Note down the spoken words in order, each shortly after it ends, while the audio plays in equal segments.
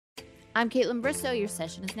I'm Kaitlyn Bristowe. Your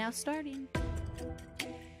session is now starting.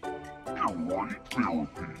 Welcome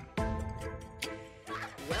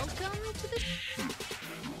to the...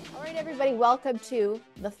 All right, everybody, welcome to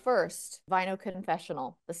the first Vino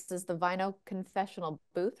Confessional. This is the Vino Confessional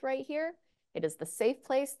booth right here. It is the safe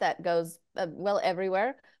place that goes, well,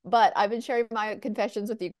 everywhere. But I've been sharing my confessions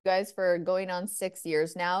with you guys for going on 6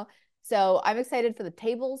 years now. So I'm excited for the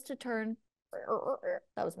tables to turn.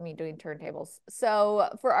 That was me doing turntables. So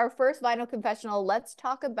for our first Vino Confessional, let's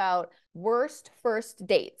talk about worst first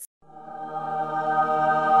dates.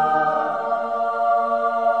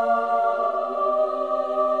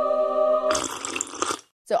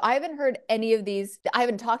 So I haven't heard any of these. I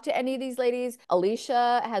haven't talked to any of these ladies.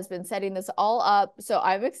 Alicia has been setting this all up. So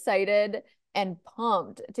I'm excited and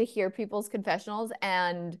pumped to hear people's confessionals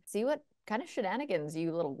and see what kind of shenanigans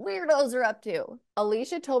you little weirdos are up to.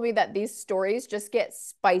 Alicia told me that these stories just get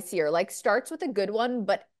spicier, like starts with a good one,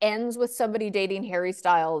 but ends with somebody dating Harry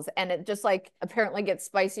Styles. And it just like apparently gets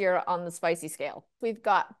spicier on the spicy scale. We've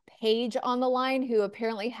got Paige on the line, who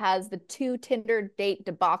apparently has the 2 Tinder date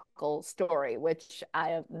debacle story, which I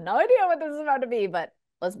have no idea what this is about to be, but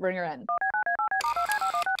let's bring her in.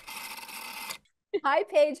 Hi,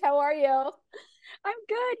 Paige. How are you? I'm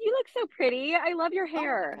good. You look so pretty. I love your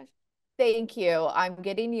hair. Oh, thank you. I'm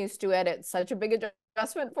getting used to it. It's such a big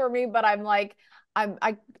adjustment for me, but I'm like,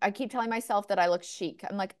 I keep telling myself that I look chic.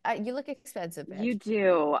 I'm like, you look expensive, bitch. You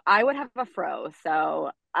do. I would have a fro,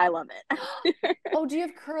 so I love it. Oh, do you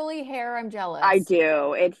have curly hair? I'm jealous. I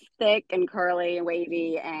do. It's thick and curly and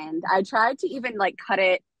wavy, and I tried to even like cut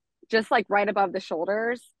it just like right above the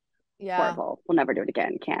shoulders. Yeah. Horrible. We'll never do it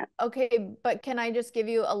again. Can't. Okay, but can I just give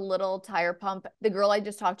you a little tire pump? The girl I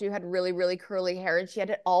just talked to had really, really curly hair, and she had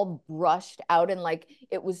it all brushed out, and like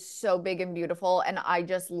it was so big and beautiful. And I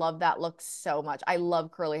just love that look so much. I love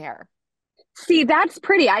curly hair. See, that's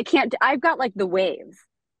pretty. I can't. I've got like the waves.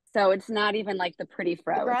 So it's not even like the pretty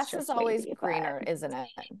fro. The grass it's is always wavy, greener, isn't it?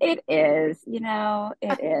 It is,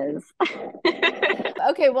 it is.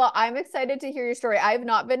 Okay, well, I'm excited to hear your story. I have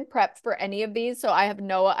not been prepped for any of these, so I have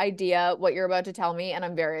no idea what you're about to tell me, and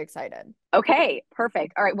I'm very excited. Okay,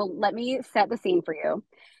 perfect. All right, well, let me set the scene for you.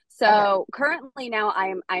 So currently now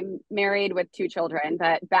I'm married with 2 children,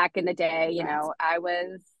 but back in the day, I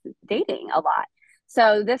was dating a lot.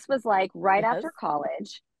 So this was like right after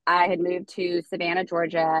college. I had moved to Savannah,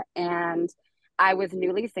 Georgia, and I was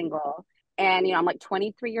newly single. And, I'm like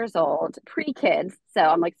 23 years old, pre-kids. So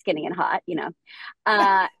I'm like skinny and hot,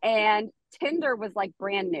 and Tinder was like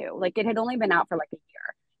brand new. Like it had only been out for like a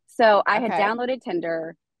year. So I had downloaded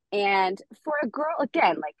Tinder, and for a girl,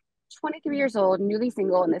 again, like 23 years old, newly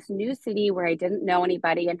single in this new city where I didn't know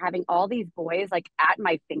anybody and having all these boys like at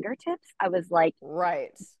my fingertips, I was like,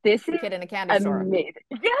 right. This is kid in a candy store.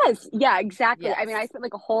 Yes. Yeah, exactly. Yes. I mean, I spent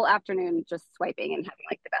like a whole afternoon just swiping and having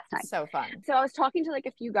like the best time. So fun. So I was talking to like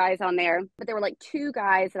a few guys on there, but there were like 2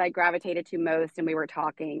 guys that I gravitated to most, and we were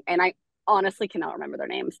talking, and I honestly cannot remember their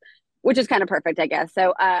names, which is kind of perfect, I guess.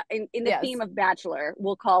 So in the theme of Bachelor,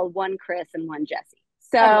 we'll call one Chris and one Jesse.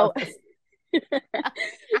 So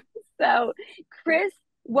so Chris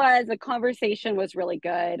the conversation was really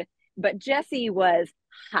good, but Jesse was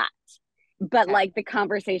hot. But like the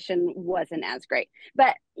conversation wasn't as great.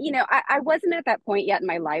 But, I wasn't at that point yet in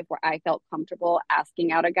my life where I felt comfortable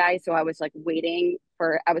asking out a guy. So I was like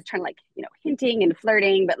I was trying to like, hinting and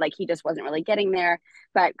flirting, but like he just wasn't really getting there.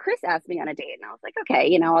 But Chris asked me on a date, and I was like,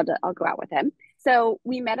 okay, I'll go out with him. So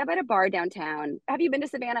we met up at a bar downtown. Have you been to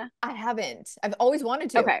Savannah? I haven't. I've always wanted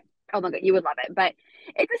to. Okay. Oh my God, you would love it. But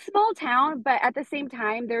it's a small town, but at the same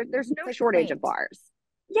time, there's no shortage of bars.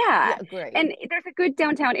 Yeah. Great. And there's a good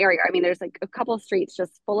downtown area. I mean, there's like a couple of streets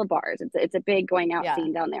just full of bars. It's a big going out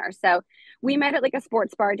scene down there. So we met at like a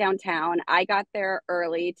sports bar downtown. I got there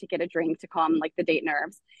early to get a drink to calm like the date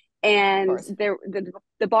nerves. And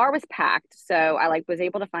the bar was packed. So I like was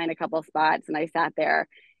able to find a couple of spots, and I sat there,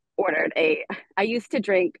 I used to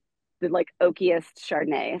drink the like oakiest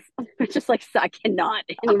Chardonnays, just like I cannot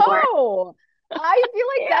anymore. Oh, I feel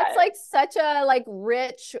like that's like such a like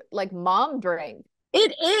rich like mom drink.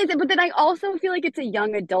 It is, but then I also feel like it's a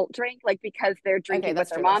young adult drink, like because they're drinking what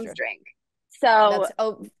their moms drink. So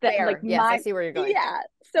fair. Like yes, I see where you're going. Yeah.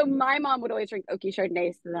 So my mom would always drink oaky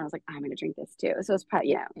Chardonnay, so then I was like, I'm going to drink this too. So it's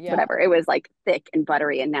probably, whatever. It was like thick and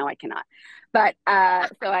buttery, and now I cannot. But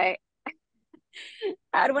so I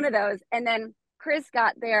had one of those, and then Chris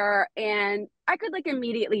got there, and I could like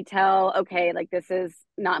immediately tell, okay, like this is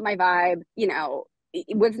not my vibe,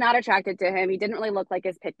 was not attracted to him. He didn't really look like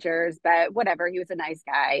his pictures, but whatever. He was a nice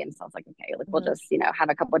guy. And so I was like, okay, like we'll just, have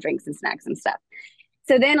a couple of drinks and snacks and stuff.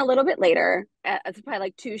 So then a little bit later, it's probably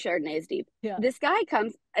like 2 Chardonnays deep. Yeah. This guy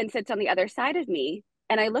comes and sits on the other side of me.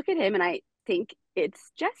 And I look at him and I think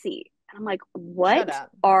it's Jesse. And I'm like, Shut what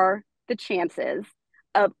up. are the chances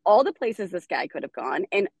of all the places this guy could have gone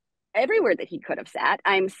and everywhere that he could have sat?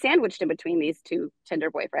 I'm sandwiched in between these two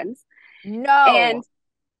Tinder boyfriends. And No.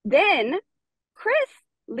 then Chris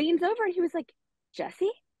leans over and he was like,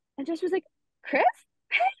 Jesse? And Jesse was like, Chris?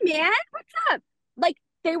 Hey, man, what's up? Like,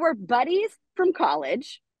 they were buddies from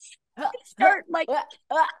college. They start like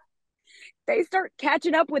they start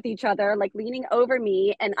catching up with each other, like leaning over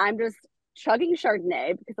me, and I'm just chugging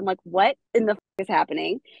Chardonnay because I'm like, what in the is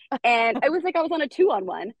happening? And it was like I was on a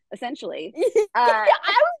 2-on-1, essentially. Yeah,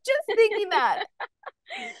 I was just thinking that.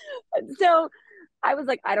 So I was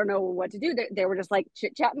like, I don't know what to do. They were just like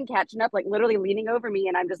chit chatting, catching up, like literally leaning over me.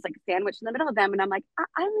 And I'm just like sandwiched in the middle of them. And I'm like,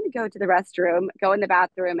 I'm going to go to the restroom, go in the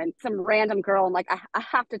bathroom. And some random girl, I'm like, I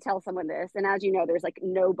have to tell someone this. And as you know, there's like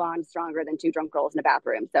no bond stronger than two drunk girls in a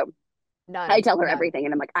bathroom. So I None. tell her None. everything.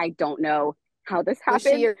 And I'm like, I don't know how this Was she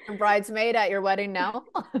happened. your bridesmaid at your wedding now?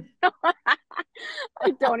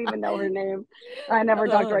 I don't even know her name. I never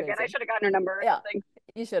talked to her again. I Amazing. should have gotten her number or Yeah, something.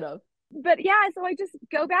 you should have. But yeah, so I just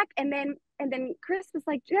go back and then Chris was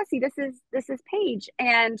like, Jesse, this is Paige.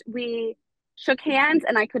 And we shook hands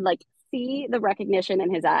and I could like see the recognition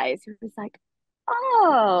in his eyes. He was like,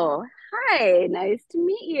 oh, hi, nice to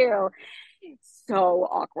meet you. So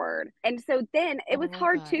awkward. And so then it Oh was my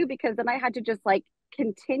hard God. too because then I had to just like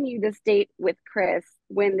continue this date with Chris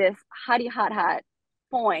when this hottie hot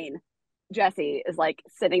foin Jesse is like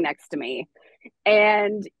sitting next to me.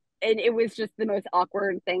 And it was just the most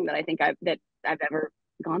awkward thing that I think I've ever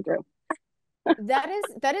gone through.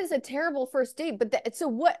 That is a terrible first date. But so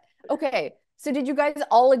what? Okay. So did you guys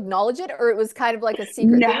all acknowledge it, or it was kind of like a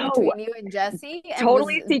secret thing No, between you and Jesse? And was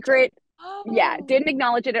totally secret. Yeah, oh, didn't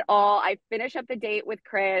acknowledge it at all. I finished up the date with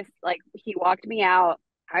Chris. Like he walked me out.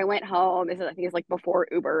 I went home. This is I think it's like before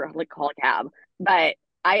Uber, like call a cab. But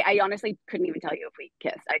I honestly couldn't even tell you if we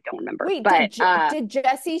kissed. I don't remember. wait, But did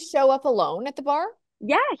Jesse show up alone at the bar?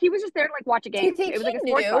 yeah, he was just there to like watch a Do you game. think It was he like a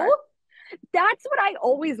sports bar. knew? That's what I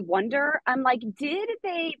always wonder. I'm like, did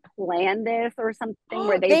they plan this or something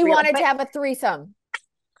where they They real? wanted to But have a threesome.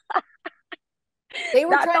 They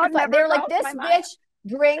were that trying to thought find, they never were like, crossed my this mind. bitch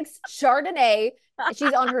drinks Chardonnay.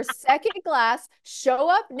 She's on her second glass. Show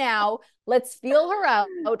up now. Let's feel her out.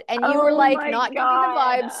 And you were Oh like my not giving the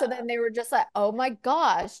God. vibe. So then they were just like, oh my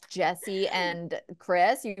gosh, Jesse and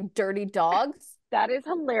Chris, you dirty dogs. That is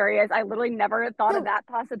hilarious. I literally never thought of So, that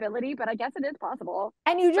possibility, but I guess it is possible.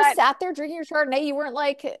 and you just But sat there drinking your Chardonnay. You weren't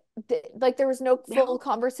like there was no full no,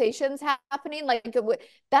 conversations happening.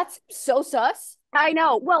 That's so sus. I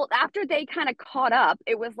know. Well, after they kind of caught up,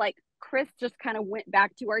 it was like Chris just kind of went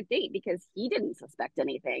back to our date because he didn't suspect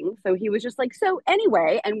anything. So he was just like, so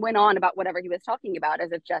anyway, and went on about whatever he was talking about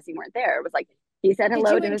as if Jesse weren't there. It was like he said Did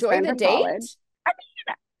hello you to his enjoy friend the from college. date? I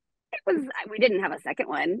mean, it was we didn't have a second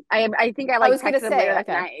one. I think I I like was gonna texted him later say, that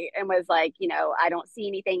okay. night and was like, I don't see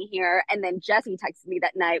anything here. And then Jesse texted me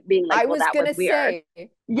that night being like, I well, was that was gonna weird. say,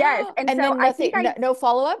 Yes. And and so then I think nothing, no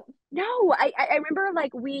follow up. no, I remember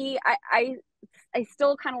like I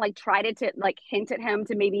still kind of like tried it to like hint at him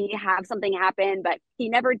to maybe have something happen, but he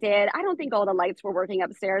never did. I don't think all the lights were working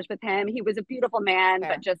upstairs with him. He was a beautiful man, but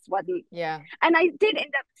Fair. just wasn't. Yeah. And I did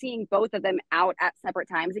end up seeing both of them out at separate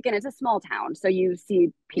times. Again, it's a small town, so you see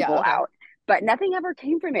Yeah. people Okay. out, but nothing ever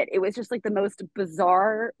came from it. It was just like the most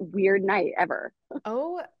bizarre, weird night ever.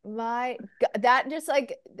 Oh my God. That just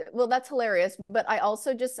like, well, that's hilarious. But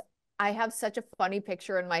I have such a funny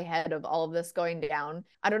picture in my head of all of this going down.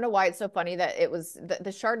 I don't know why it's so funny that it was the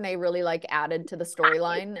Chardonnay really like added to the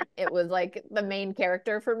storyline. It was like the main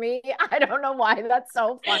character for me. I don't know why that's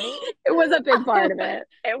so funny. It was a big part of it.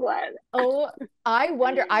 It was. Oh, I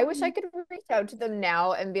wonder. I wish I could reach out to them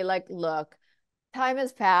now and be like, look, time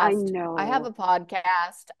has I passed. I have know. a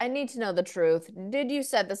podcast. I need to know the truth. Did you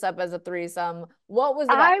set this up as a threesome? What was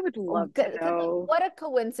the vibe? I would love to Because know. what a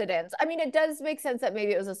coincidence. I mean, it does make sense that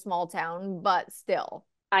maybe it was a small town, but still.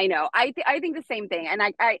 I know. I think the same thing. And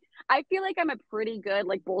I feel like I'm a pretty good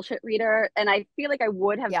like bullshit reader. And I feel like I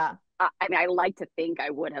would have Yeah. I mean, I like to think I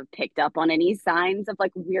would have picked up on any signs of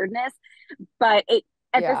like weirdness, but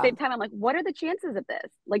at the Yeah. same time, I'm like, what are the chances of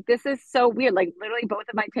this? Like, this is so weird. Like, literally, both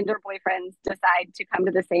of my Tinder boyfriends decide to come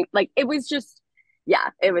to the same. Like, it was just, yeah,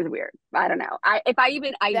 it was weird. I don't know. I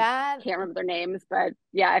That, can't remember their names, but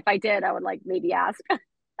yeah, if I did, I would like maybe ask.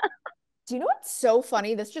 do you know what's so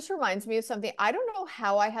funny? This just reminds me of something. I don't know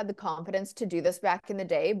how I had the confidence to do this back in the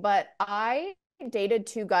day, but I dated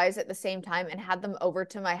two guys at the same time and had them over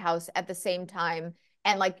to my house at the same time.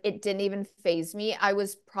 and like it didn't even faze me. I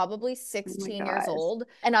was probably Oh my 16 years gosh. old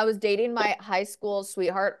and I was dating my high school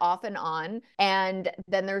sweetheart off and on. And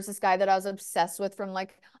then there's this guy that I was obsessed with from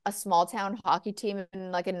like a small town hockey team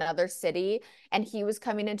in like another city. And he was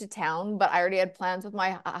coming into town, but I already had plans with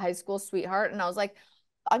my high school sweetheart. And I was like,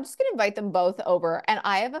 I'm just gonna invite them both over. And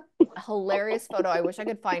I have a hilarious photo. I wish I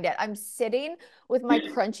could find it. I'm sitting with my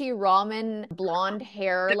crunchy ramen blonde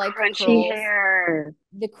hair, The like crunchy curls, hair.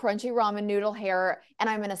 the crunchy ramen noodle hair, and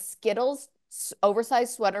I'm in a Skittles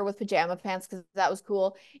oversized sweater with pajama pants because that was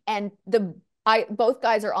cool. And the I both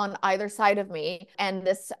guys are on either side of me, and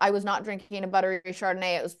this I was not drinking a buttery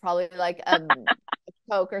Chardonnay. It was probably like a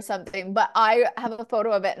Coke or something, but I have a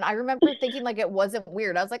photo of it, and I remember thinking like it wasn't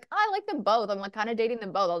weird. I was like, I like them both. I'm like kind of dating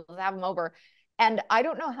them both. I'll just have them over, and I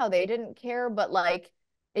don't know how they didn't care, but like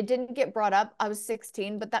it didn't get brought up. I was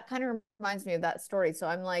 16, but that kind of reminds me of that story. So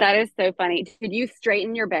I'm like, That is so funny. Did you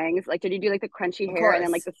straighten your bangs? Like, did you do like the crunchy of hair and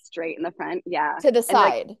then like course, the straight in the front? Yeah. to the And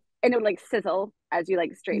like, side. and it would like sizzle as you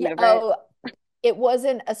like straighten Yeah. over it. Oh, it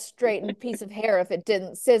wasn't a straightened piece of hair if it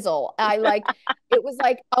didn't sizzle. I like it was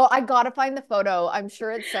like, oh, I gotta find the photo. I'm sure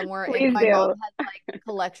it's somewhere in Please my mom do. has like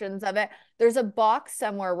collections of it. There's a box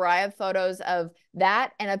somewhere where I have photos of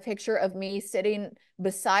that and a picture of me sitting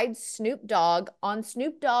beside Snoop Dogg on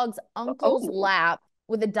Snoop Dogg's uncle's Oh, lap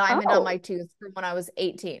with a diamond on oh, my tooth from when I was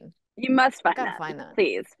 18. you must I find gotta that. find that.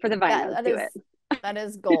 Please, for the That vinos, that do it. is that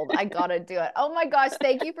is gold. I gotta do it. Oh my gosh,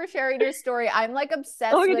 thank you for sharing your story. I'm like Oh,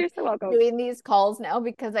 obsessed you're with so welcome. doing these calls now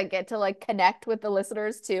because I get to like connect with the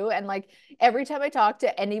listeners too. And like every time I talk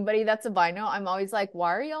to anybody that's a vino, I'm always like,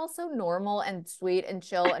 why are y'all so normal and sweet and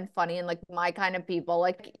chill and funny and like my kind of people?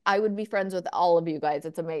 Like I would be friends with all of you guys.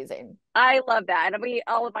 It's amazing. I love that. And we,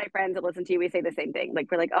 all of my friends that listen to you, we say the same thing.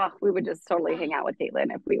 Like, we're like, oh, we would just totally hang out with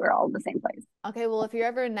Kaitlyn if we were all in the same place. Okay, well, if you're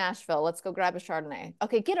ever in Nashville, let's go grab a Chardonnay.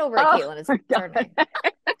 Okay, get over it, Oh Kaitlyn. It's my God. Chardonnay.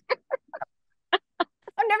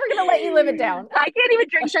 I'm never gonna let you live it down. I can't even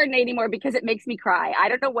drink Chardonnay anymore because it makes me cry. I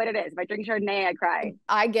don't know what it is. If I drink Chardonnay, I cry.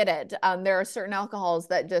 I get it. There are certain alcohols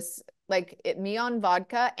that just like it, me on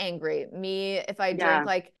vodka, angry. Me if I drink Yeah,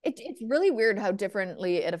 like it's really weird how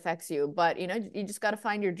differently it affects you, but you know, you just got to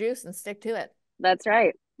find your juice and stick to it. that's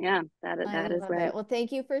right. Yeah, I that is love right. it. Well,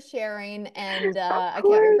 thank you for sharing, and Of I can't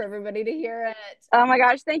wait course. for everybody to hear it. Oh my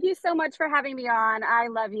gosh, thank you so much for having me on. I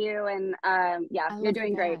love you, and yeah, I you're love you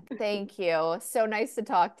doing great. back. Thank you. So nice to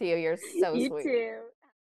talk to you. You're so You sweet. too.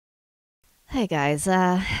 Hey guys, do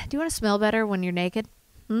you want to smell better when you're naked?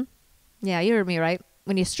 Hmm? Yeah, you heard me right.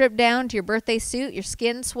 When you strip down to your birthday suit, your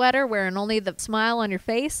skin sweater, wearing only the smile on your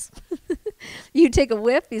face, you take a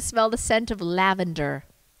whiff, you smell the scent of lavender.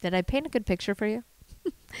 Did I paint a good picture for you?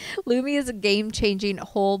 Lumi is a game-changing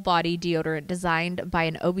whole-body deodorant designed by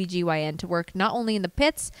an OBGYN to work not only in the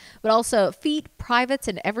pits, but also feet, privates,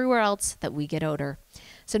 and everywhere else that we get odor.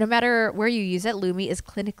 So no matter where you use it, Lumi is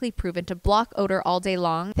clinically proven to block odor all day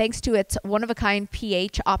long thanks to its one-of-a-kind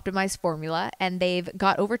pH optimized formula, and they've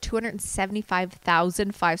got over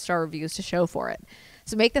 275,000 five-star reviews to show for it.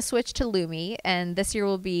 So make the switch to Lumi, and this year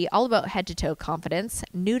will be all about head-to-toe confidence.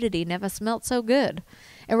 Nudity never smelt so good.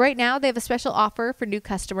 And right now, they have a special offer for new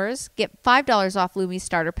customers. Get $5 off Lumi's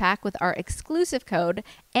starter pack with our exclusive code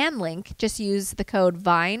and link. Just use the code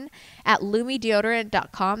VINE at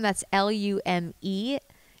lumideodorant.com. That's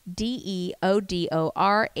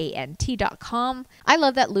LUMEDEODORANT.com. I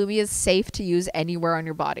love that Lumi is safe to use anywhere on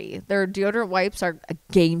your body. Their deodorant wipes are a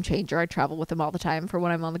game changer. I travel with them all the time for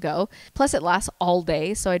when I'm on the go. Plus, it lasts all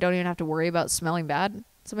day, so I don't even have to worry about smelling bad.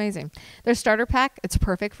 It's amazing. Their starter pack, it's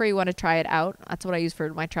perfect for you want to try it out. That's what I use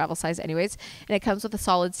for my travel size anyways. And it comes with a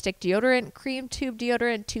solid stick deodorant, cream tube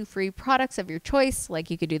deodorant, 2 free products of your choice,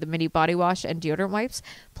 like you could do the mini body wash and deodorant wipes,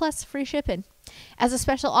 plus free shipping. As a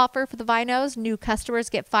special offer for the Vinos, new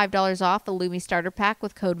customers get $5 off the Lumi starter pack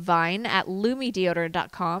with code VINE at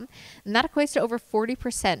lumideodorant.com. And that equates to over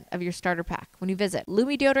 40% of your starter pack when you visit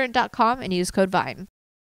lumideodorant.com and use code VINE.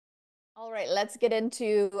 All right, let's get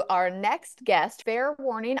into our next guest. Fair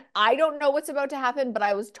warning, I don't know what's about to happen, but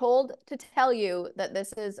I was told to tell you that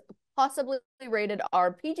this is possibly rated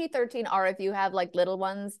R, PG-13 R. If you have like little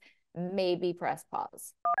ones, maybe press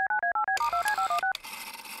pause.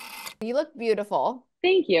 You look beautiful.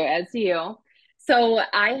 Thank you, as do you. So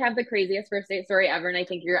I have the craziest first date story ever, and I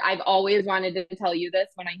think I've always wanted to tell you this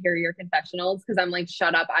when I hear your confessionals, because I'm like,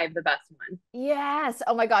 shut up, I have the best one. Yes.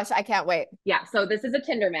 Oh my gosh, I can't wait. Yeah, so this is a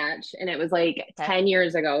Tinder match, and it was like Okay. 10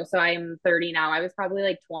 years ago. So I'm 30 now. I was probably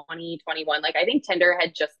like 20, 21. Like I think Tinder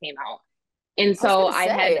had just came out. And I was so gonna I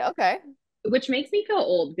say, had, okay. which makes me feel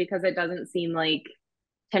old because it doesn't seem like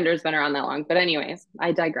Tinder's been around that long. But anyways,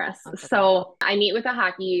 I digress. That's okay. So I meet with a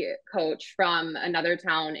hockey coach from another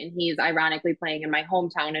town, and he's ironically playing in my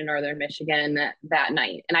hometown in Northern Michigan that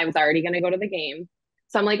night. And I was already going to go to the game.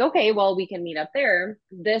 So I'm like, okay, well, we can meet up there.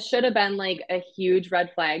 This should have been like a huge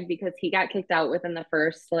red flag because he got kicked out within the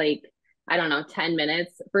first, like, I don't know, 10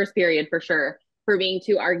 minutes, first period for sure, for being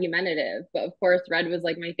too argumentative. But of course, red was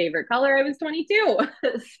like my favorite color. I was 22.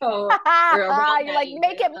 So, you're like,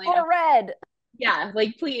 make it more red. Yeah,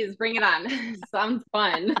 like, please bring it on. Sounds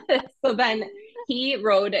fun. So then he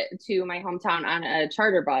rode to my hometown on a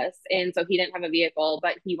charter bus. And so he didn't have a vehicle,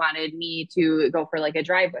 but he wanted me to go for like a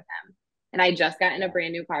drive with him. And I just got in a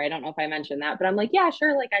brand new car. I don't know if I mentioned that, but I'm like, yeah,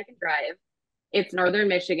 sure. Like, I can drive. It's Northern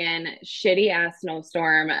Michigan, shitty ass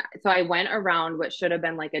snowstorm. So I went around what should have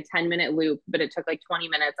been like a 10-minute loop, but it took like 20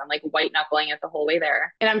 minutes. I'm like white knuckling it the whole way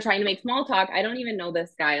there. And I'm trying to make small talk. I don't even know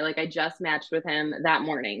this guy. Like, I just matched with him that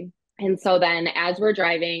morning. And so then as we're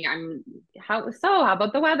driving, how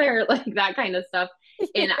about the weather? Like, that kind of stuff.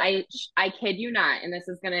 And I kid you not, and this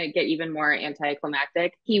is going to get even more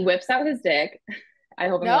anticlimactic. He whips out his dick. I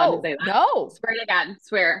hope I'm allowed to say that. No. Swear to God,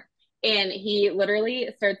 swear. And he literally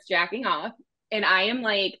starts jacking off. And I am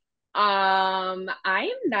like, I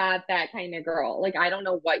am not that kind of girl. Like, I don't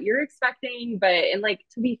know what you're expecting, and like,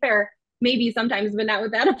 to be fair, maybe sometimes, but not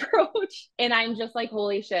with that approach. And I'm just like,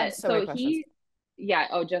 holy shit. So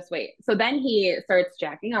oh, just wait. So then he starts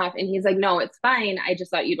jacking off and he's like, no, it's fine. I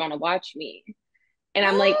just thought you'd want to watch me. And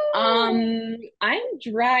I'm like, I'm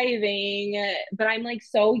driving, but I'm like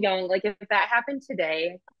so young. Like, if that happened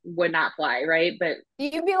today, would not fly, right? But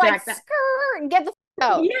you'd be like, skirt, get the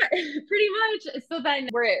out. Yeah, pretty much. So then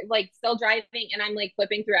we're like still driving and I'm like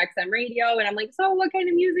flipping through XM radio and I'm like, so what kind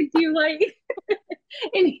of music do you like?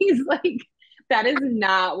 And he's like, that is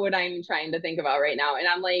not what I'm trying to think about right now. And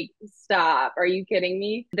I'm like, stop. Are you kidding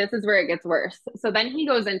me? This is where it gets worse. So then he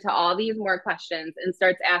goes into all these more questions and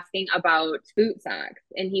starts asking about boot socks.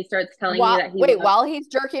 And he starts telling me that while he's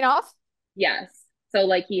jerking off? Yes. So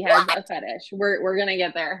like he has a fetish. We're going to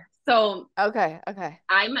get there. So okay.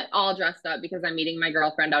 I'm all dressed up because I'm meeting my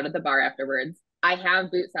girlfriend out at the bar afterwards. I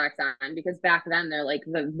have boot socks on because back then they're like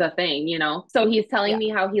the thing, you know? So he's telling me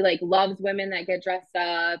how he like loves women that get dressed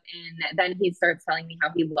up. And then he starts telling me how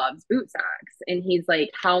he loves boot socks. And he's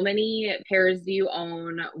like, how many pairs do you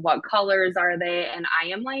own? What colors are they? And I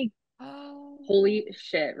am like, holy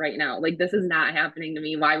shit right now. Like, this is not happening to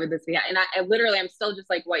me. Why would this be? And I literally, I'm still just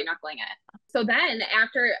like white knuckling it. So then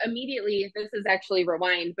after immediately, this is actually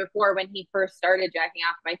rewind before when he first started jacking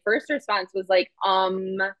off, my first response was like,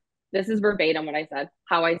 this is verbatim what I said,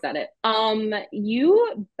 how I said it.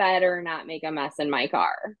 You better not make a mess in my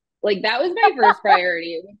car. Like, that was my first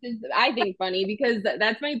priority, which is, I think, funny because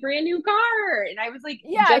that's my brand new car. And I was like,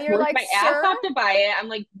 just worked like, my ass off to buy it. I'm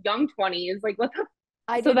like young 20s. Like, what the?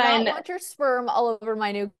 I did not want your sperm all over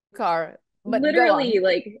my new car. But literally,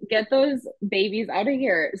 like, get those babies out of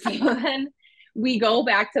here. So then we go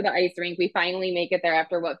back to the ice rink. We finally make it there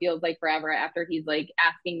after what feels like forever, after he's like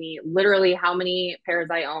asking me literally how many pairs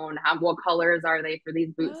I own, what colors are they for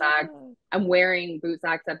these boot socks. I'm wearing boot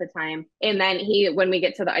socks at the time. And then when we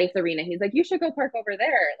get to the ice arena, he's like, you should go park over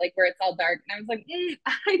there, like where it's all dark. And I was like,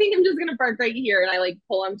 I think I'm just going to park right here. And I like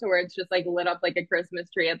pull him to where it's just like lit up like a Christmas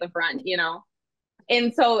tree at the front, you know?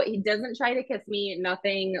 And so he doesn't try to kiss me,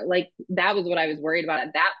 nothing. Like, that was what I was worried about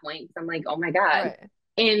at that point. I'm like, oh my God. Right.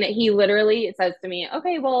 And he literally says to me,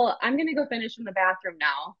 okay, well, I'm going to go finish in the bathroom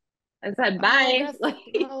now. I said, bye.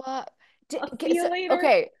 See you later.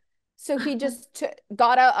 Okay. So he just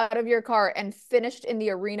got out of your car and finished in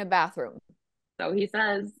the arena bathroom. So he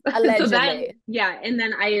says. Allegedly. So then, yeah. And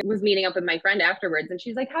then I was meeting up with my friend afterwards and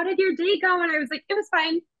she's like, how did your date go? And I was like, it was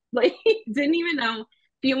fine. Like, didn't even know.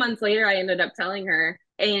 A few months later, I ended up telling her.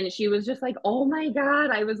 And she was just like, oh my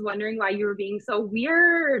God, I was wondering why you were being so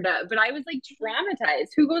weird. But I was like traumatized.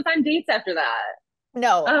 Who goes on dates after that?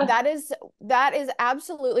 No, that is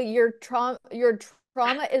absolutely your trauma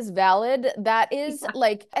is valid. That is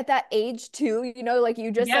like at that age too, you know, like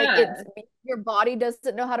you just like your body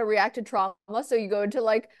doesn't know how to react to trauma. So you go into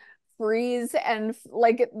like freeze and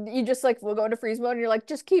like you just like will go into freeze mode and you're like,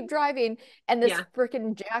 just keep driving. And this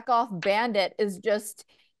freaking jack off bandit is just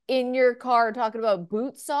in your car talking about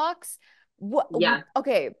boot socks. What? Yeah.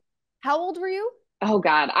 Okay. How old were you? Oh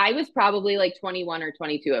God. I was probably like 21 or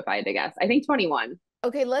 22 if I had to guess. I think 21.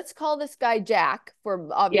 Okay. Let's call this guy Jack for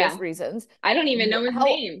obvious reasons. I don't even know his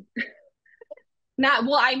name.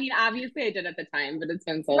 I mean, obviously I did at the time, but it's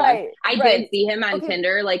been so long. I did see him on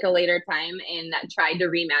Tinder like a later time and tried to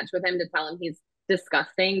rematch with him to tell him he's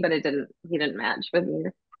disgusting, but he didn't match with me.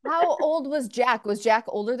 How old was Jack? Was Jack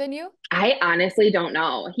older than you? I honestly don't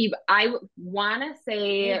know. I want to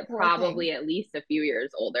say Oh, poor probably thing. at least a few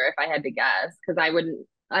years older if I had to guess, because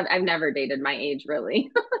I've never dated my age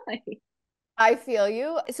really. Like, I feel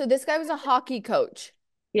you. So this guy was a hockey coach.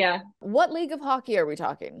 yeah. What league of hockey are we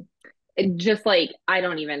talking? Just like, I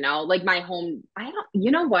don't even know. Like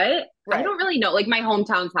you know what? I Right. don't really know. Like my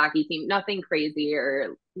hometown's hockey team, nothing crazy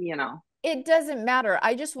or, you know. It doesn't matter.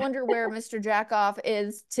 I just wonder where Mr. Jackoff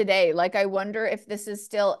is today. Like, I wonder if this is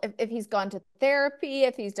still, if he's gone to therapy,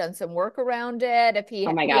 if he's done some work around it, if he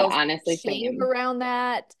Oh my God, feels honestly, shame same. around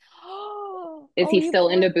that. Is Oh, he you still poor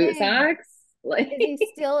into boot thing. socks? Like, Is he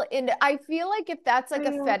still in? I feel like if that's like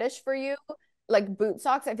a oh, fetish for you, like boot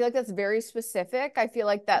socks, I feel like that's very specific. I feel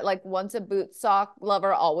like that, like, once a boot sock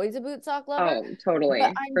lover, always a boot sock lover. But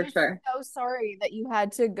totally, I'm for just sure. so sorry that you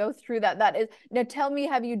had to go through that. That is, now tell me,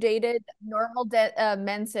 have you dated normal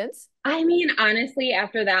men since? I mean, honestly,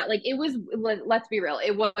 after that, like let's be real,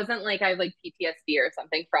 it wasn't like I have like PTSD or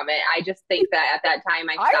something from it. I just think that at that time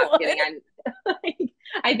I I stopped getting would. on, like,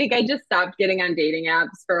 I think I just stopped getting on dating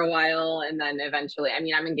apps for a while. And then eventually, I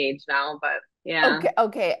mean, I'm engaged now, but yeah, Okay,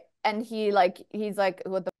 okay. And he's like,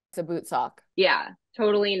 what the f***'s a boot sock? yeah,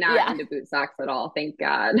 totally not Yeah. into boot socks at all. Thank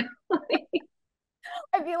God.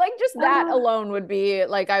 I feel like just that Ah, alone would be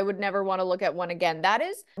like, I would never want to look at one again. That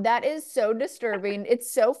is so disturbing.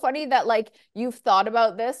 It's so funny that like you've thought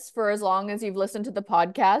about this for as long as you've listened to the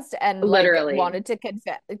podcast and like literally. wanted to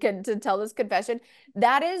to tell this confession.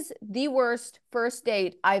 That is the worst first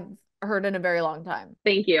date I've heard in a very long time.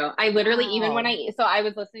 Thank you. I literally, even when Wow. so I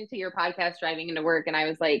was listening to your podcast driving into work and I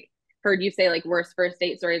was like, heard you say like worst first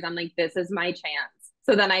date stories. I'm like, this is my chance.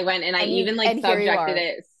 So then I went and I even like And here you subjected are.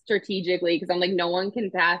 it strategically because I'm like, no one can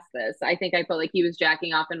pass this. I think I put like he was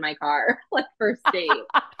jacking off in my car, like first date.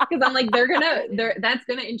 Because I'm like, that's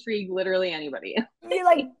gonna intrigue literally anybody. You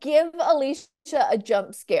like give Alicia a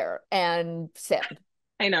jump scare and send.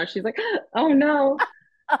 I know. She's like, oh no.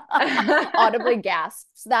 Audibly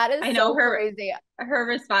gasps. That is I know so her crazy. her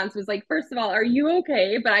response was like, first of all, are you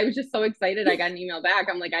okay? But I was just so excited. I got an email back.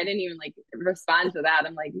 I'm like, I didn't even like respond to that.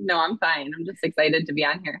 I'm like, no, I'm fine. I'm just excited to be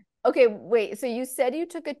on here. Okay, wait. So you said you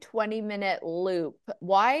took a 20-minute loop.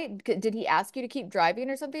 Why did he ask you to keep driving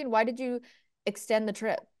or something? Why did you extend the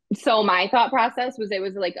trip? So my thought process was it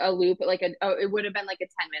was like a loop, like it would have been like a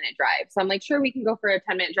 10-minute drive. So I'm like, sure, we can go for a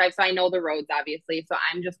 10-minute drive. So I know the roads, obviously. So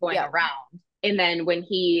I'm just going Yeah. around. And then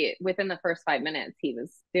within the first 5 minutes, he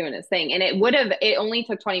was doing his thing. And it only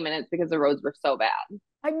took 20 minutes because the roads were so bad.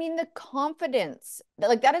 I mean, the confidence,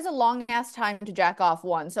 like that is a long ass time to jack off,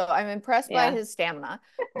 one. So I'm impressed by Yeah. his stamina.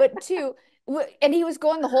 But two, and he was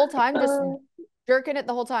going the whole time, just Uh, jerking it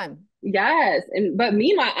the whole time. Yes. But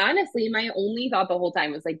meanwhile, honestly, my only thought the whole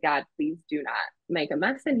time was like, God, please do not make a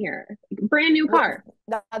mess in here. Brand new What, car.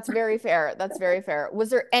 that's very fair. That's very fair. Was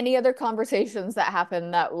there any other conversations that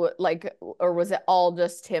happened that would like, or was it all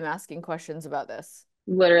just him asking questions about this?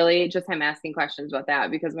 Literally just him asking questions about that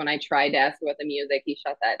because when I tried to ask about the music, he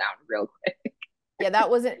shut that down real quick. Yeah, that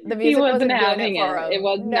wasn't, the He music wasn't wasn't doing it having for it. It him.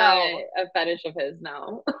 was not No. a fetish of his,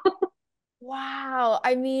 no. Wow.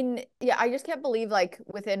 I mean, yeah, I just can't believe like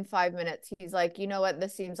within 5 minutes, he's like, you know what?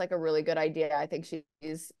 This seems like a really good idea. I think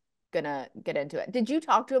she's gonna get into it. Did you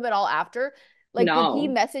talk to him at all after? Like, did he No.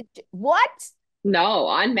 message what? No.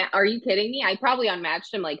 Are you kidding me? I probably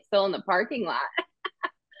unmatched him like still in the parking lot.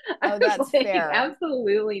 I Oh, was that's like, fair.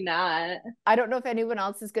 absolutely not. I don't know if anyone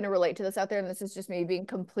else is going to relate to this out there, and this is just me being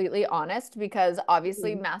completely honest because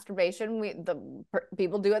obviously Mhm. masturbation,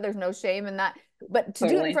 people do it. There's no shame in that, but to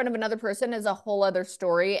do it in Totally. front of another person is a whole other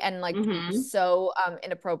story and like Hmm. so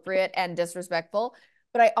inappropriate and disrespectful.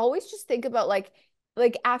 But I always just think about like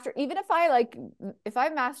after, even if I like, if I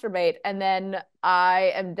masturbate and then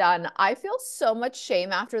I am done, I feel so much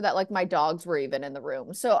shame after that. Like my dogs were even in the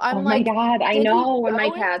room, so Oh I'm my like, God. I did he know when my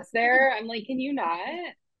go into cat's the there, I'm like, can you not?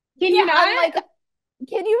 Can yeah, you I'm not? like,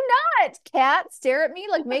 can you not, cat, stare at me,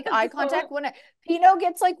 like make eye contact when Pino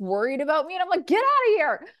gets like worried about me and I'm like, get out of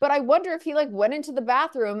here. But I wonder if he like went into the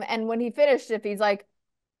bathroom and when he finished, if he's like,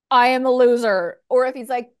 I am a loser, or if he's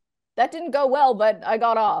like, that didn't go well, but I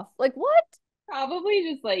got off. Like, what? Probably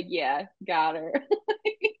just like, yeah, got her.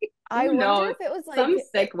 I Who wonder knows? if it was Some like,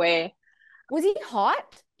 sick way. was he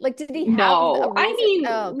hot? Like, did he have a No, I reason?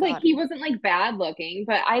 Oh mean, like God. he wasn't like bad looking,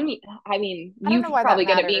 but I mean, I don't you know why that probably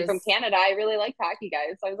get it being from matters. Canada. I really like hockey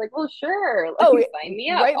guys, so I was like, well, sure, like Oh, sign me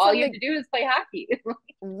up. right All from you have to the do is play hockey.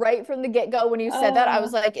 right from the get-go when you said that, I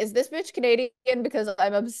was uh, like, is this bitch Canadian? Because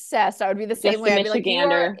I'm obsessed. I would be the same just a way. I'd be like,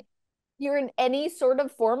 Michigander. you're in any sort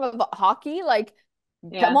of form of hockey? Like,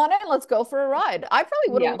 Come on in, let's go for a ride. I probably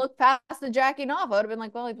would Yeah. have looked past the jacking off. I would have been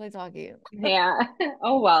like, well, he plays hockey. Yeah.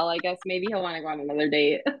 Oh, well, I guess maybe he'll want to go on another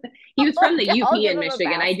date. He was from the Okay, I'll UP give in him a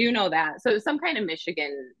Michigan. I pass. do know that. So some kind of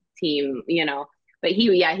Michigan team, you know. But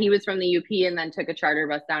he was from the UP and then took a charter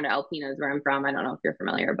bus down to Alpena's where I'm from. I don't know if you're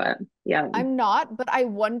familiar, but yeah. I'm not, but I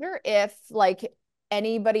wonder if like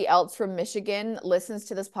anybody else from Michigan listens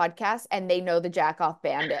to this podcast and they know the Jack Off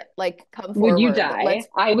Bandit. Like, come Would you forward. die?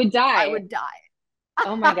 I would I die. would die.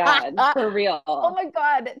 Oh my God, for real. Oh my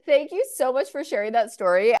God. Thank you so much for sharing that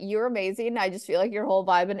story. You're amazing. I just feel like your whole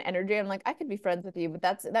vibe and energy. I'm like, I could be friends with you, but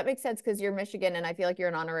that makes sense because you're Michigan and I feel like you're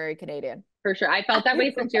an honorary Canadian. For sure. I felt that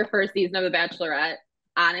way since your first season of The Bachelorette.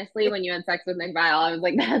 Honestly, when you had sex with Nick Viall, I was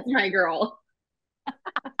like, that's my girl.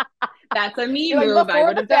 That's a me You're move. like, I before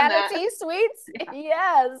would the have done that. fantasy suites?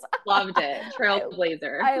 Yes. Loved it.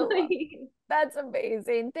 Trailblazer. That's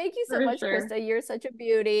amazing. Thank you so For much, sure. Krista. You're such a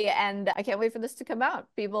beauty, and I can't wait for this to come out.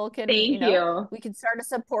 People can, Thank you. we can start a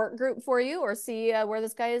support group for you or see where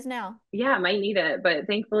this guy is now. Yeah, might need it. But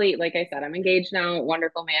thankfully, like I said, I'm engaged now.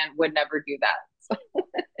 Wonderful man. Would never do that. So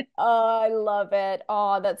Oh, I love it.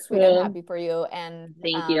 Oh, that's sweet. I'm cool. happy for you. And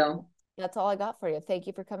Thank you. that's all I got for you. Thank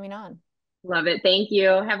you for coming on. Love it. Thank you.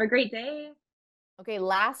 Have a great day. Okay,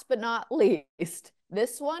 last but not least,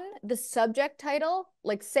 this one, the subject title,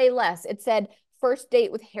 like say less. It said first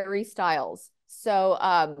date with Harry Styles.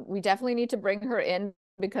 So we definitely need to bring her in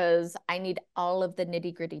because I need all of the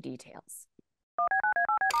nitty-gritty details.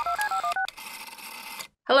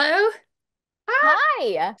 Hello?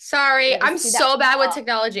 Hi. Sorry, Let me I'm see that. so bad with Oh.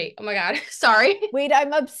 technology. Oh my God. Sorry. Wait,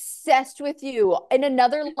 I'm obsessed with you. In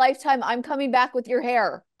another lifetime, I'm coming back with your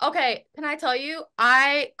hair. Okay, can I tell you?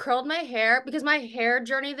 I curled my hair because my hair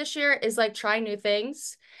journey this year is like trying new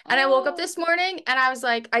things. And I woke up this morning and I was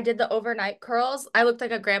like, I did the overnight curls. I looked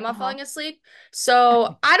like a grandma falling asleep.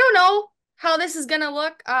 So I don't know how this is gonna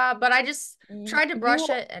look, but I just tried to brush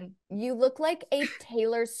it and you look like a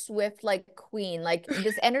Taylor Swift like queen. Like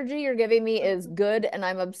this energy you're giving me is good and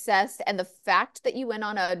I'm obsessed. And the fact that you went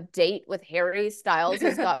on a date with Harry Styles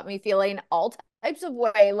has got me feeling all types of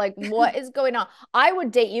way. Like what is going on? I would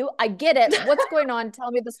date you. I get it. What's going on? Tell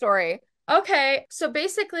me the story. Okay, so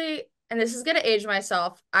basically, and this is gonna age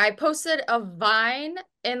myself, I posted a Vine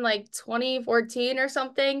in like 2014 or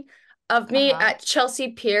something of me at Chelsea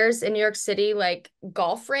Piers in New York City, like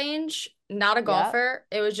golf range, not a golfer.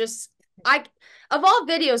 It was just, of all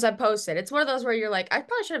videos I posted, it's one of those where you're like, I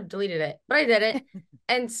probably should have deleted it, but I didn't.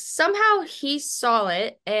 And somehow he saw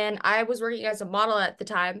it, and I was working as a model at the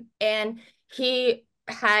time, and he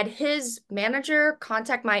had his manager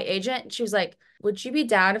contact my agent, and she was like, would you be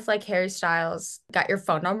down if like Harry Styles got your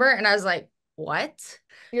phone number? And I was like, what?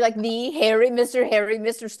 You're like the Harry,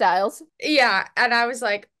 Mr. Styles. Yeah. And I was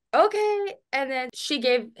like, okay. And then she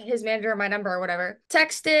gave his manager my number or whatever.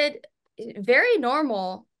 Texted, very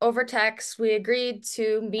normal over text. We agreed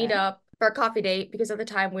to meet up for a coffee date because at the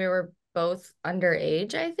time we were both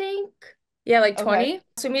underage, I think. Yeah, like 20.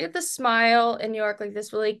 So we meet at the Smile in New York, like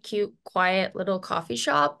this really cute, quiet little coffee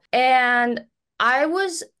shop. And I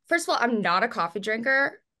was, first of all, I'm not a coffee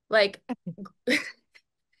drinker, like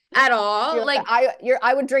at all. Like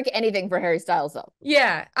I would drink anything for Harry Styles though.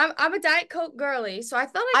 Yeah, I'm a Diet Coke girly, so I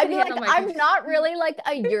thought I I'd could be handle like, my I'm not really like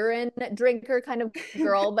a urine drinker kind of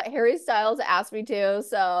girl, but Harry Styles asked me to.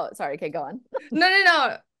 So sorry, okay, go on.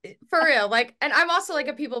 No. For real. Like, and I'm also like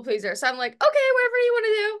a people pleaser. So I'm like, okay, whatever you want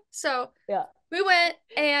to do. So yeah, we went,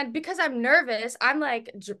 and because I'm nervous, I'm like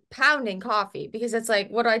pounding coffee because it's like,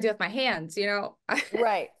 what do I do with my hands, you know?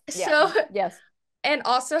 Right. So yes. And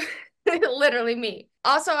also literally me.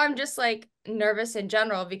 Also, I'm just like nervous in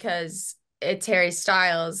general because it's Harry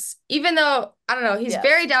Styles, even though I don't know, he's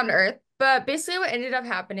very down to earth. But basically what ended up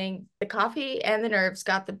happening, the coffee and the nerves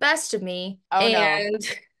got the best of me. Oh, and no.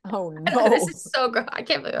 Oh no. This is so gross. I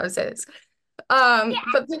can't believe I would say this.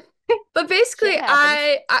 But basically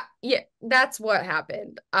yeah, that's what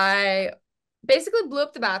happened. I basically blew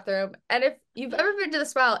up the bathroom. And if you've ever been to the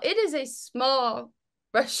Smile, it is a small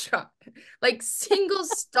restaurant, like single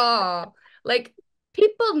stall. Like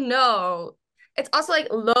people know. It's also like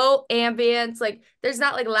low ambience, like there's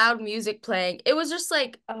not like loud music playing. It was just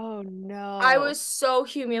like, oh no. I was so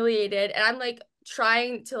humiliated, and I'm like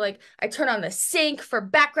trying to like, I turn on the sink for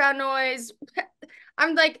background noise.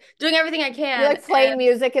 I'm like doing everything I can. You're like playing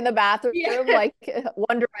music in the bathroom, like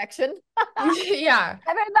One Direction. Yeah.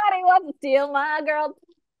 Everybody wants to steal my girl.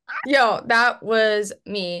 Yo, that was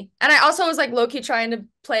me. And I also was like low-key trying to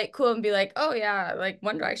play it cool and be like, oh yeah, like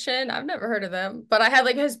One Direction, I've never heard of them. But I had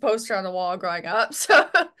like his poster on the wall growing up. So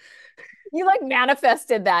You like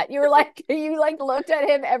manifested that. You were like, you like looked at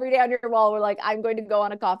him every day on your wall. We're like, I'm going to go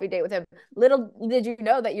on a coffee date with him. Little did you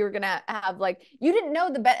know that you were gonna have like, you didn't know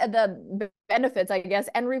the benefits, I guess,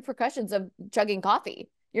 and repercussions of chugging coffee.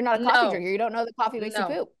 You're not a coffee No, drinker. You don't know that coffee makes you no,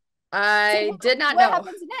 poop. So I did not what know.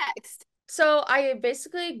 happens next? So I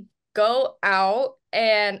basically go out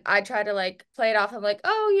and I try to like play it off. I'm like,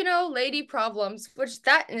 oh, you know, lady problems, which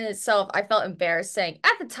that in itself I felt embarrassed saying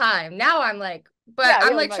at the time. Now I'm like, but Yeah, I'm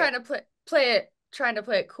you're like like, trying to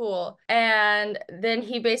play it cool. And then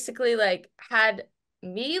he basically like had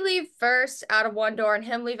me leave first out of one door and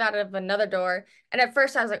him leave out of another door. And at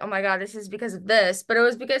first I was like, oh my God, this is because of this. But it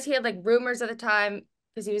was because he had like rumors at the time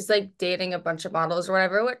because he was like dating a bunch of models or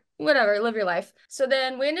whatever. Whatever, live your life. So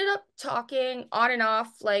then we ended up talking on and off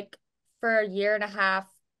like for a year and a half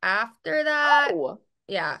after that. oh,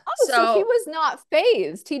 Yeah. oh, so he So was not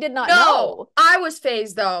phased. He did not no, know. I was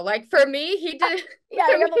phased though. Like for me, he did Yeah,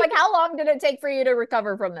 for you're me. like, how long did it take for you to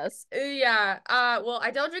recover from this? Yeah. Well,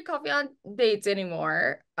 I don't drink coffee on dates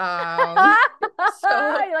anymore. So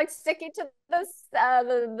You're like sticking to this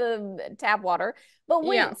the tap water. But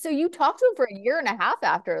yeah. wait, so you talked to him for a year and a half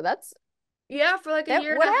after. That's Yeah, for like a that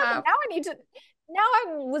year and what a happened? half. Now I need to now I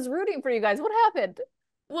was rooting for you guys. What happened?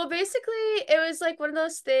 Well, basically, it was like one of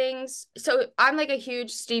those things. So I'm like a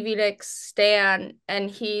huge Stevie Nicks stan, and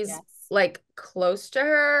he's Yes. like close to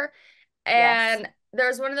her. Yes. And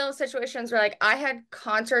there's one of those situations where like I had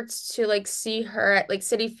concerts to like see her at like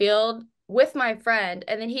City Field with my friend,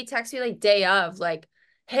 and then he texts me like day of, like,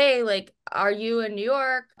 hey, like, are you in New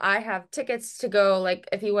York? I have tickets to go, like,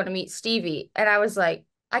 if you want to meet Stevie. And I was like,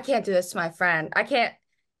 I can't do this to my friend. I can't.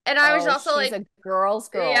 And I was Oh, also she's like, a girl's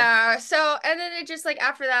girl. yeah. So, and then it just like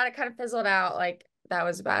after that, it kind of fizzled out. Like that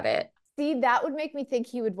was about it. See, that would make me think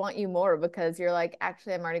he would want you more because you're like,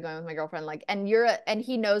 actually, I'm already going with my girlfriend. Like, and and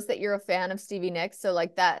he knows that you're a fan of Stevie Nicks. So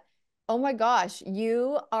like that, oh my gosh,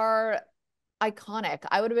 you are iconic.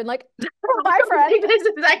 I would have been like, hi, friend. This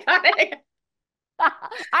is iconic.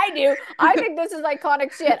 I do. I think this is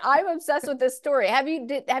iconic shit. I'm obsessed with this story. Have you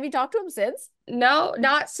talked to him since? No,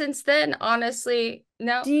 not since then, honestly.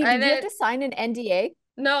 No. And Did you have then to sign an NDA?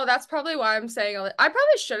 no, that's probably why I'm saying all that. I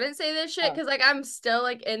probably shouldn't say this shit Oh, because like I'm still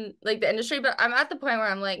like in like the industry, but I'm at the point where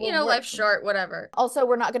I'm like, you well, know, life's short, whatever. also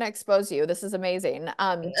we're not going to expose you. This is amazing.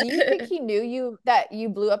 Do you think he knew that you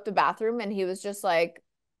blew up the bathroom and he was just like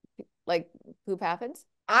poop happens?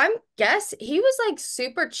 I'm guess he was like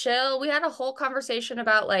super chill. We had a whole conversation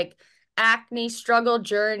about like acne struggle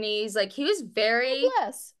journeys. Like he was Oh, very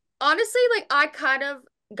bless. honestly, like I kind of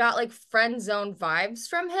got like friend zone vibes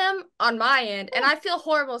from him on my end. And Oh, I feel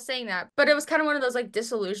horrible saying that, but it was kind of one of those like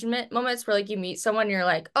disillusionment moments where like you meet someone, you're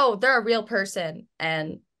like, oh, they're a real person.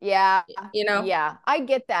 And yeah, you know, yeah. I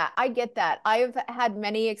get that. I get that. I've had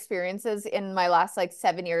many experiences in my last like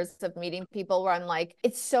 7 years of meeting people where I'm like,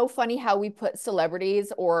 it's so funny how we put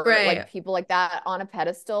celebrities or like right, people like that on a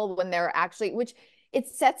pedestal when they're actually, which it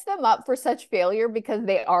sets them up for such failure because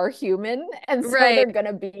they are human. And so right, they're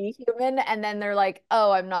gonna be human. And then they're like,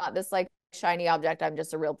 oh, I'm not this like shiny object. I'm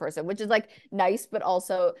just a real person, which is like nice, but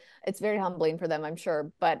also it's very humbling for them, I'm sure.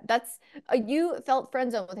 But that's you felt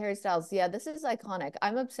friend zone with Harry Styles. Yeah, this is iconic.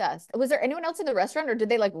 I'm obsessed. Was there anyone else in the restaurant or did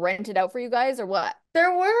they like rent it out for you guys or what?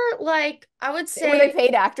 there were like, I would Were they say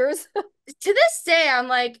paid actors? to this day, I'm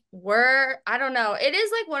like, I don't know. It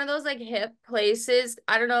is like one of those like hip places.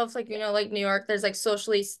 I don't know if like, you know, like New York, there's like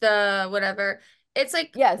Socialista, whatever. It's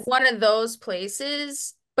like Yes. one of those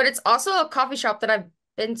places, but it's also a coffee shop that I've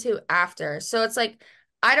been to after. So it's like,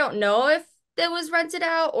 I don't know if it was rented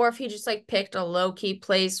out or if he just like picked a low key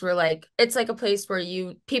place where like, it's like a place where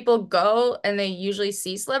people go and they usually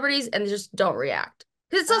see celebrities and they just don't react.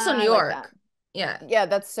 Because it's also New I like that. York. Yeah. Yeah,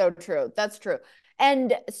 that's so true. That's true.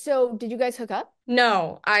 And so did you guys hook up?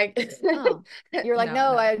 No, Oh, you're like, no,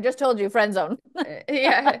 no, no. I just told you, friend zone.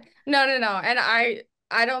 Yeah. No, no, no. And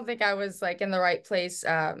I don't think I was like in the right place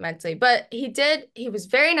mentally. But he was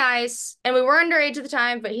very nice. And we were underage at the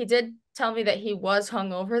time, but he did tell me that he was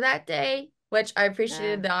hungover that day, which I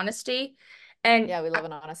appreciated Nah. the honesty. And Yeah, we love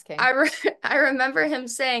an honest I king. re I remember him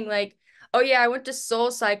saying like, "Oh yeah, I went to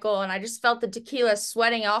Soul Cycle and I just felt the tequila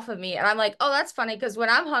sweating off of me." And I'm like, "Oh, that's funny because when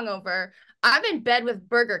I'm hungover, I'm in bed with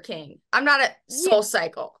Burger King. I'm not at Yeah. Soul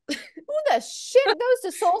Cycle." Who the shit goes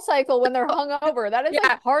to Soul Cycle when they're hungover? That is Yeah.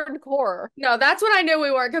 like hardcore. No, that's when I knew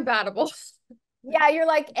we weren't compatible. Yeah, you're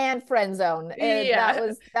like and friend zone. That Yeah.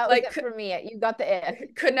 was Like it for me. You got the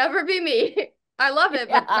ick. could never be me. I love it,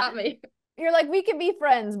 but Yeah. not me. You're like, we can be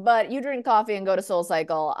friends, but you drink coffee and go to Soul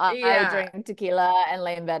Cycle. I Yeah, drink tequila and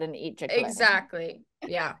lay in bed and eat Chick-fil-A. exactly.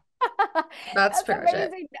 Yeah, that's That's pretty much it.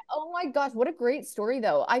 amazing. Oh my gosh, what a great story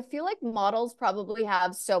though. I feel like models probably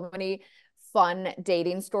have so many fun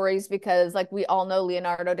dating stories because like we all know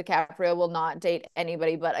Leonardo DiCaprio will not date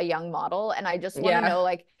anybody but a young model. And I just want to know,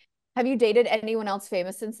 like, have you dated anyone else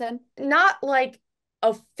famous since then? Not like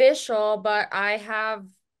official, but I have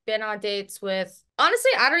been on dates with,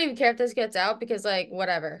 honestly, I don't even care if this gets out because like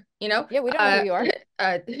whatever, you know? Yeah, we don't know who you are.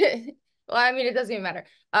 Well, I mean, it doesn't even matter.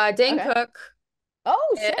 Dane Cook.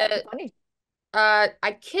 Oh shit, funny.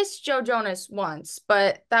 I kissed Joe Jonas once,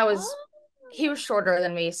 but that was he was shorter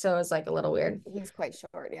than me, so it was like a little weird. He's quite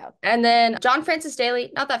short, yeah. And then John Francis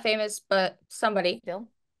Daley, not that famous, but somebody. Still.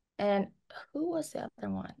 And who was the other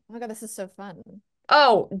one? Oh my God, this is so fun.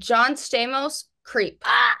 Oh, John Stamos, creep.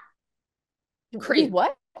 Creep.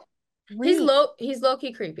 What? He's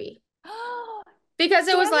low-key creepy. Because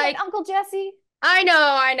it was like Uncle Jesse. I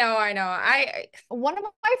know. One of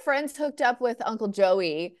my friends hooked up with Uncle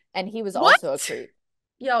Joey, and he was also a creep.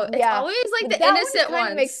 Yo, it's always like the innocent ones.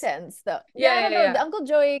 Kind of makes sense though. I don't know. The Uncle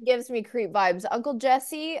Joey gives me creep vibes. Uncle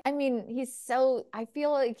Jesse, I mean, I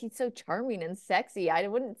feel like he's so charming and sexy. I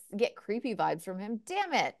wouldn't get creepy vibes from him.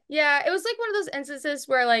 Damn it. Yeah, it was like one of those instances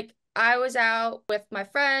where like I was out with my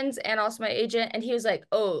friends and also my agent, and he was like,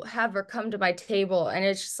 "Oh, have her come to my table," and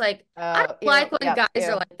it's just like I don't like when guys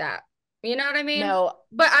are like that. You know what I mean? No,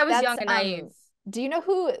 but I was young and naive. Do you know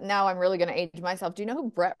who? Now I'm really gonna age myself. Do you know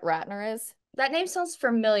who Brett Ratner is? That name sounds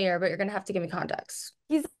familiar, but you're gonna have to give me context.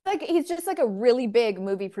 He's just like a really big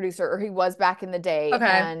movie producer, or he was back in the day. Okay.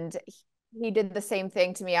 And he did the same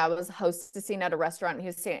thing to me. I was hostessing at a restaurant,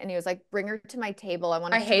 and he was like, "Bring her to my table. I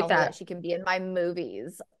want to tell her that she can be in my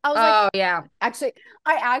movies." I was like, "Oh yeah." Actually,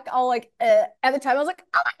 I act all like at the time. I was like,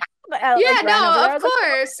 "Oh my God!" Yeah, like, no, of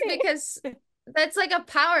course, because that's like a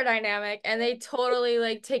power dynamic, and they totally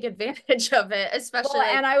like take advantage of it, especially.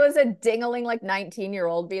 Well, and I was a dingling like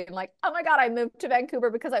 19-year-old being like, "Oh my God, I moved to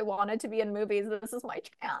Vancouver because I wanted to be in movies. This is my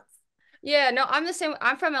chance." Yeah, no, I'm the same.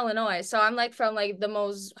 I'm from Illinois, so I'm like from like the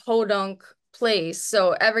most hodunk place.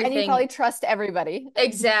 So everything. And you probably trust everybody.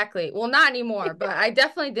 Exactly. Well, not anymore, but I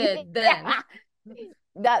definitely did then.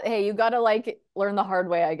 Hey, you gotta like learn the hard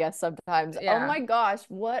way, I guess, sometimes. Yeah. Oh my gosh,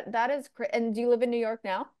 that is and do you live in New York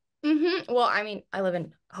now? Well, I mean, I live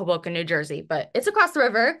in Hoboken, New Jersey, but it's across the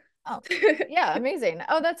river. Oh, yeah, amazing.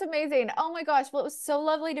 Oh, that's amazing. Oh my gosh. Well, it was so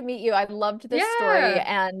lovely to meet you. I loved this story,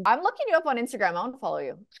 and I'm looking you up on Instagram. I want to follow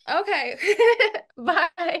you. Okay.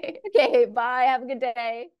 Bye. Okay, bye. Have a good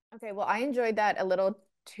day. Okay, well, I enjoyed that a little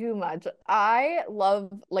too much. I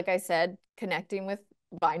love, like I said, connecting with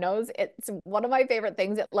vinos. It's one of my favorite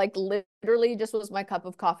things. It like literally just was my cup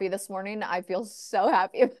of coffee this morning. I feel so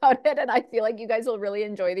happy about it, and I feel like you guys will really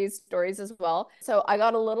enjoy these stories as well. So I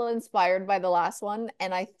got a little inspired by the last one,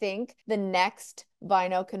 and I think the next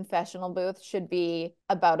Vino confessional booth should be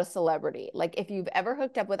about a celebrity. Like if you've ever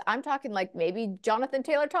hooked up with, I'm talking like maybe Jonathan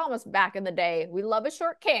Taylor Thomas back in the day. We love a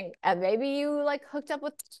short king. And maybe you like hooked up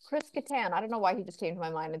with Chris Kattan. I don't know why he just came to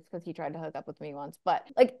my mind. It's because he tried to hook up with me once. But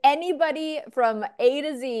like anybody from A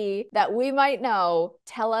to Z that we might know,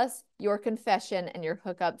 tell us your confession and your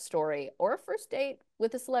hookup story or a first date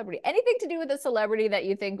with a celebrity. Anything to do with a celebrity that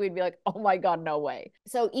you think we'd be like, oh my God, no way.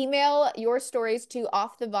 So email your stories to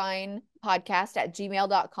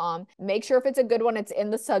offthevinepodcast@gmail.com. Make sure if it's a good one, it's in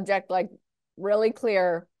the subject, like really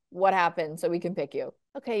clear what happened so we can pick you.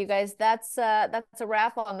 Okay, you guys, that's a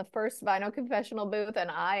wrap on the first Vino confessional booth, and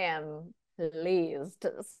I am pleased.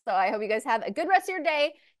 So I hope you guys have a good rest of your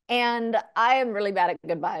day, and I am really bad at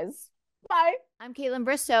goodbyes. Bye. I'm Kaitlyn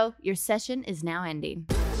Bristowe. Your session is now ending.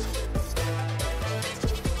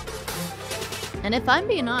 And if I'm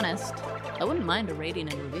being honest, I wouldn't mind a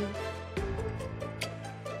rating and review.